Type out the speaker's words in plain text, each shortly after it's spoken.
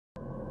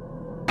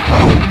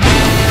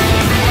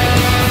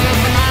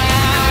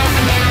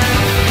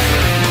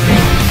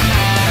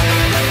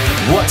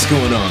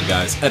going on,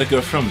 guys?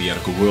 Etika from the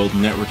Etika World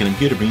Network, and I'm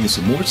here to bring you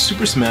some more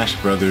Super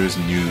Smash Bros.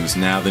 News.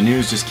 Now, the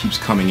news just keeps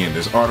coming in.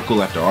 There's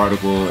article after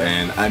article,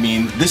 and I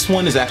mean, this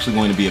one is actually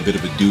going to be a bit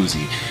of a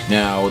doozy.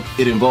 Now,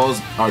 it involves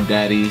our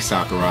daddy,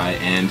 Sakurai,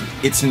 and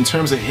it's in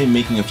terms of him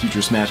making a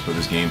future Smash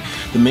Bros. Game.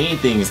 The main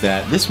thing is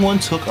that this one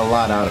took a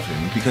lot out of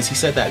him, because he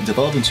said that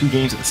developing two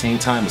games at the same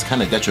time was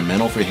kind of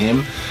detrimental for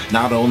him,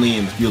 not only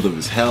in the field of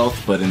his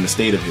health, but in the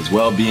state of his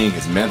well-being,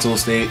 his mental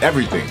state,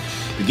 everything.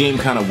 The game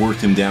kind of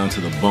worked him down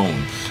to the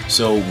bone.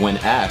 So when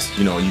asked,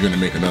 you know, you're going to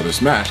make another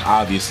Smash,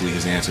 obviously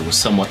his answer was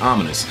somewhat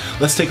ominous.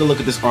 Let's take a look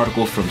at this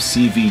article from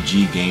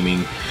CVG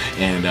Gaming,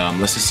 and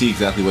let's just see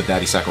exactly what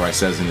Daddy Sakurai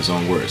says in his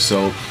own words.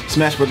 So,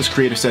 Smash Bros.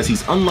 Creator says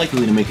he's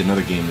unlikely to make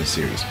another game in this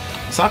series.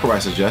 Sakurai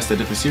suggests that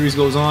if the series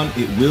goes on,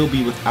 it will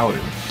be without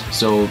him.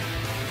 So,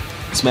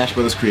 Smash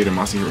Bros. Creator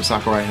Masahiro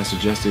Sakurai has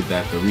suggested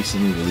that the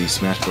recently released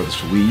Smash Bros.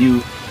 For Wii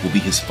U will be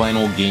his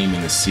final game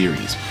in the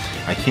series.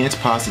 I can't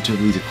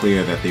positively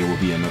declare that there will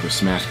be another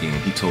Smash game,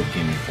 he told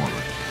Game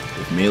Informer.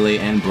 With Melee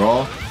and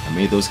Brawl, I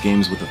made those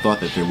games with the thought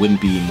that there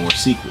wouldn't be more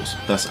sequels,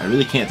 thus I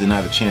really can't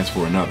deny the chance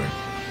for another.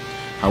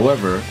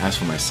 However, as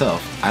for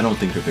myself, I don't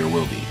think that there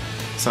will be.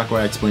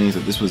 Sakurai explains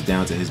that this was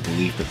down to his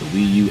belief that the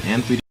Wii U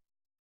and 3D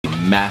are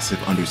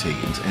massive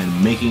undertakings,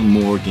 and making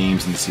more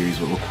games in the series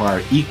will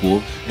require equal,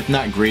 if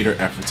not greater,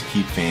 effort to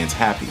keep fans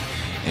happy.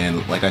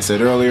 And like I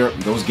said earlier,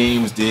 those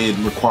games did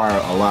require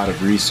a lot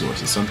of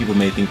resources. Some people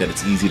may think that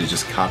it's easy to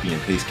just copy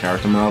and paste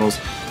character models,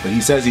 but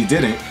he says he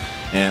didn't,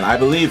 and I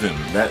believe him.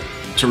 That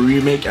to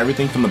remake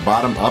everything from the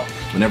bottom up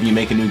whenever you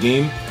make a new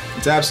game,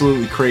 it's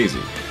absolutely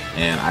crazy.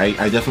 And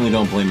I definitely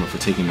don't blame him for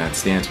taking that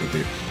stance with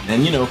it.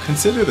 And you know,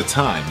 consider the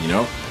time, you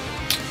know?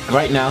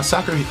 Right now,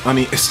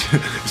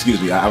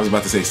 excuse me, I was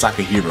about to say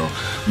Sakahiro.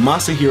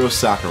 Masahiro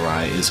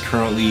Sakurai is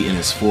currently in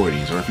his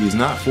 40s, or if he's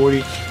not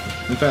 40,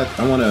 in fact,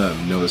 I want to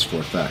know this for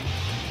a fact.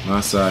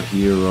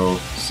 Masahiro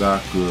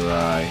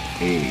Sakurai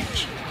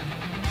age.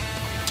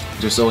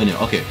 Just so we know.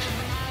 Okay.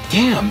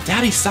 Damn,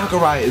 Daddy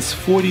Sakurai is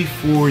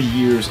 44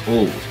 years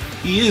old.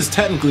 He is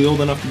technically old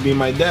enough to be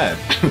my dad.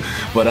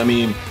 But I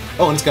mean,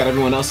 oh, and it's got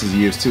everyone else's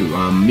years too.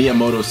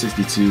 Miyamoto's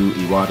 62,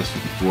 Iwata's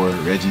 54,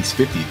 Reggie's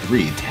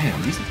 53.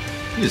 Damn, these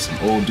are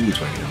some old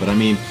dudes right here. But I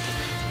mean,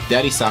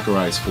 Daddy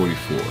Sakurai is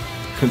 44.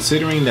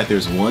 Considering that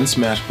there's one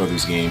Smash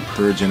Bros. Game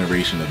per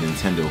generation of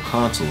Nintendo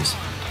consoles,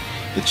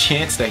 the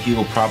chance that he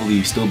will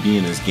probably still be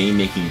in his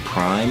game-making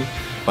prime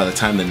by the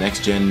time the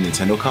next-gen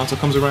Nintendo console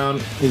comes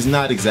around is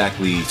not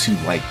exactly too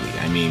likely.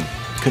 I mean,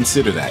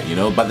 consider that, you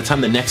know? By the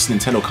time the next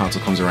Nintendo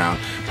console comes around,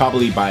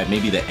 probably by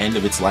maybe the end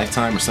of its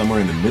lifetime or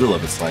somewhere in the middle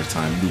of its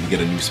lifetime, we will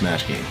get a new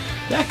Smash game.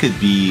 That could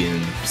be in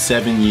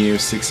 7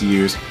 years, 6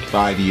 years,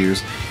 5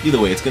 years.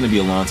 Either way, it's going to be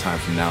a long time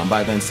from now, and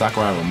by then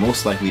Sakurai will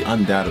most likely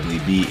undoubtedly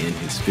be in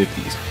his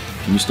 50s.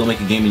 Can you still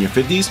make a game in your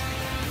 50s?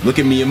 Look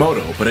at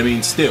Miyamoto, but I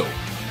mean, still.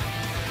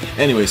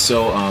 Anyway,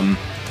 so,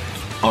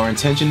 our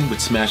intention with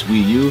Smash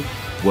Wii U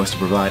was to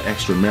provide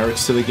extra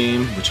merits to the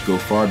game, which go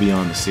far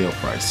beyond the sale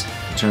price.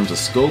 In terms of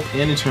scope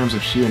and in terms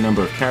of sheer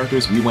number of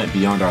characters, we went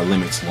beyond our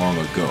limits long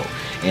ago.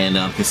 And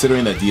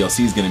considering that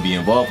DLC is going to be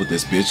involved with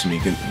this bitch, I mean,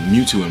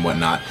 Mewtwo and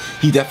whatnot,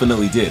 he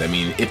definitely did. I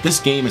mean, if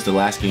this game is the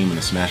last game in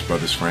the Smash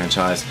Bros.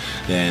 Franchise,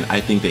 then I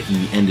think that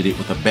he ended it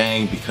with a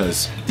bang,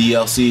 because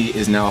DLC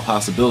is now a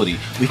possibility.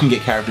 We can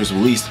get characters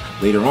released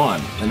later on,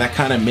 and that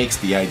kind of makes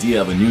the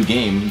idea of a new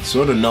game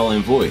sort of null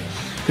and void.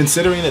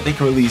 Considering that they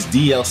can release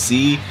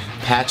DLC,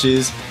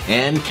 patches,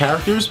 and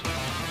characters,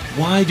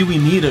 why do we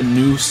need a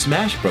new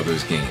Smash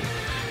Bros. Game?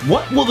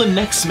 What will the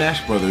next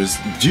Smash Bros.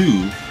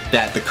 Do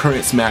that the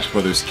current Smash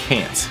Bros.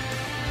 Can't?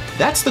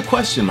 That's the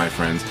question, my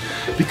friends,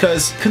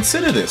 because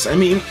consider this. I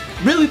mean,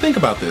 really think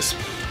about this.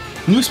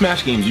 New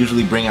Smash games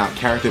usually bring out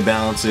character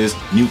balances,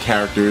 new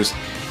characters,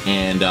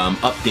 and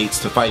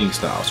updates to fighting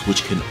styles,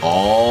 which can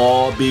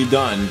all be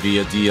done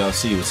via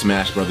DLC with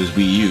Smash Bros.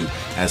 Wii U,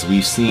 as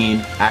we've seen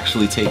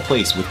actually take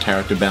place with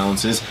character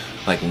balances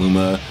like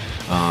Luma.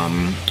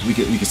 We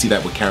can see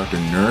that with character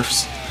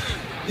nerfs.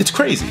 It's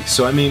crazy.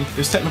 So I mean,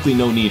 there's technically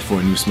no need for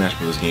a new Smash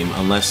Bros. Game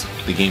unless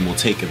the game will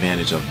take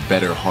advantage of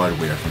better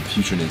hardware from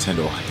future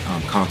Nintendo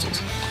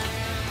consoles.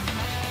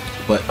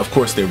 But of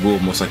course there will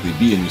most likely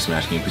be a new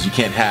Smash game, because you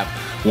can't have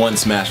one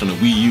Smash on the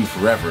Wii U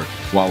forever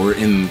while we're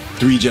in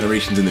 3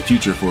 generations in the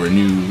future for a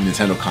new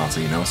Nintendo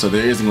console, you know? So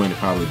there isn't going to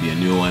probably be a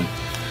new one,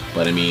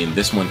 but I mean,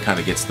 this one kind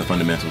of gets the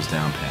fundamentals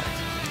down pat.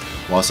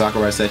 While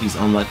Sakurai said he's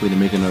unlikely to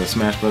make another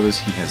Smash Bros.,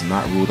 he has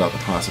not ruled out the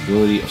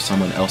possibility of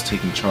someone else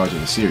taking charge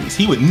of the series.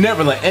 He would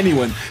never let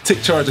anyone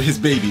take charge of his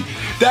baby.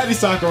 Daddy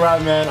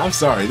Sakurai, man, I'm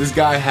sorry, this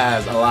guy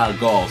has a lot of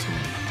gall to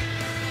him.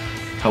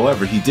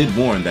 However, he did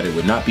warn that it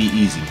would not be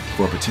easy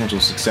for a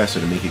potential successor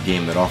to make a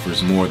game that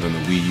offers more than the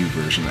Wii U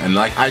version. And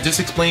like I just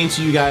explained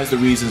to you guys the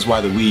reasons why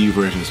the Wii U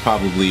version is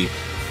probably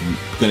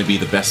going to be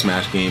the best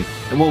Smash game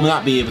and will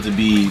not be able to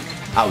be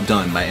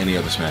outdone by any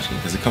other Smash game,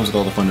 because it comes with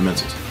all the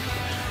fundamentals.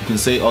 You can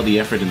say all the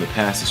effort in the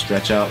past to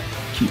stretch out,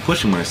 keep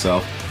pushing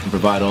myself, and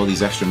provide all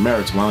these extra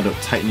merits wound up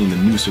tightening the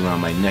noose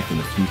around my neck in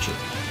the future.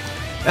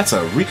 That's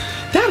a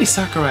Daddy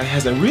Sakurai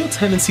has a real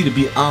tendency to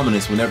be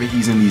ominous whenever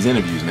he's in these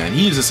interviews, man.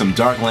 He uses some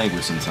dark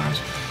language sometimes.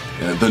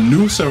 The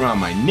noose around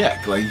my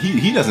neck, like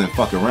he doesn't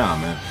fuck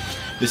around, man.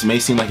 This may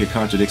seem like it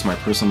contradicts my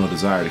personal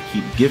desire to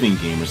keep giving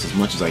gamers as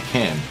much as I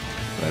can,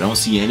 but I don't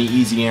see any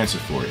easy answer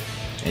for it.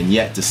 And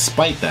yet,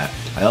 despite that,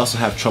 I also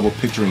have trouble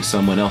picturing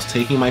someone else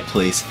taking my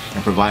place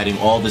and providing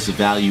all this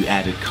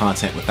value-added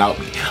content without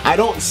me. I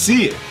don't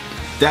see it.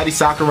 Daddy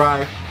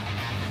Sakurai,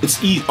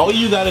 it's easy. All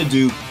you gotta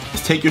do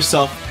is take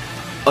yourself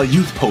a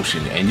youth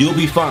potion and you'll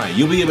be fine.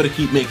 You'll be able to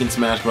keep making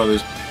Smash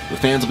Brothers. The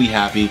fans will be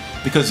happy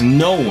because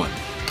no one,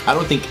 I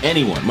don't think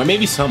anyone, well,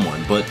 maybe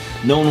someone, but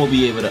no one will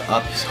be able to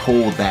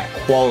uphold that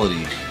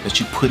quality that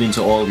you put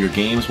into all of your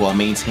games while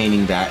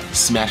maintaining that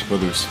Smash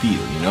Brothers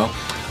feel, you know?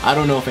 I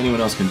don't know if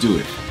anyone else can do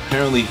it.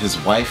 Apparently his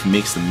wife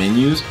makes the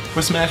menus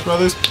for Smash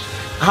Brothers.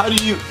 How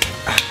do you...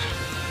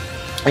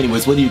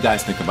 Anyways, what do you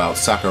guys think about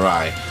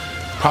Sakurai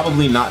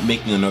probably not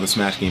making another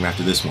Smash game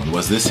after this one?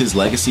 Was this his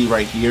legacy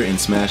right here in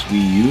Smash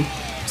Wii U?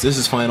 Is this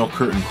his final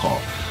curtain call?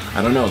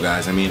 I don't know,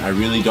 guys. I mean, I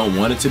really don't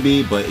want it to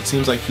be, but it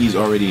seems like he's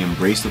already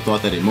embraced the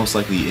thought that it most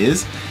likely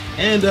is.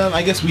 And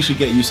I guess we should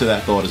get used to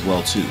that thought as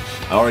well, too.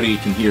 I already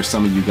can hear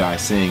some of you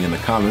guys saying in the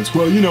comments,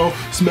 well, you know,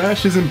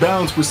 Smash isn't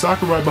balanced with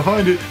Sakurai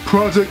behind it.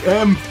 Project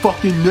M,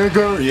 fucking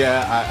nigger.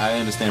 Yeah, I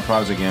understand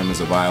Project M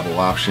is a viable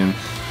option.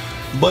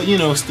 But, you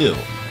know, still,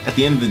 at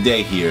the end of the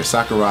day here,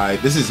 Sakurai,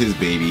 this is his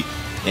baby.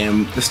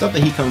 And the stuff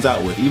that he comes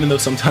out with, even though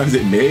sometimes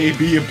it may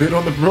be a bit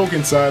on the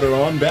broken side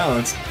or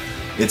unbalanced,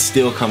 it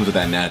still comes with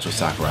that natural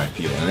Sakurai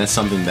feel, and that's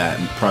something that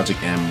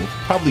Project M will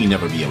probably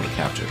never be able to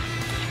capture.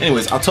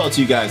 Anyways, I'll talk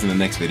to you guys in the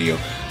next video.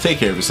 Take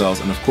care of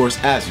yourselves, and of course,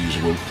 as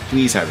usual,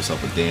 please have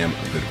yourself a damn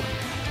good one.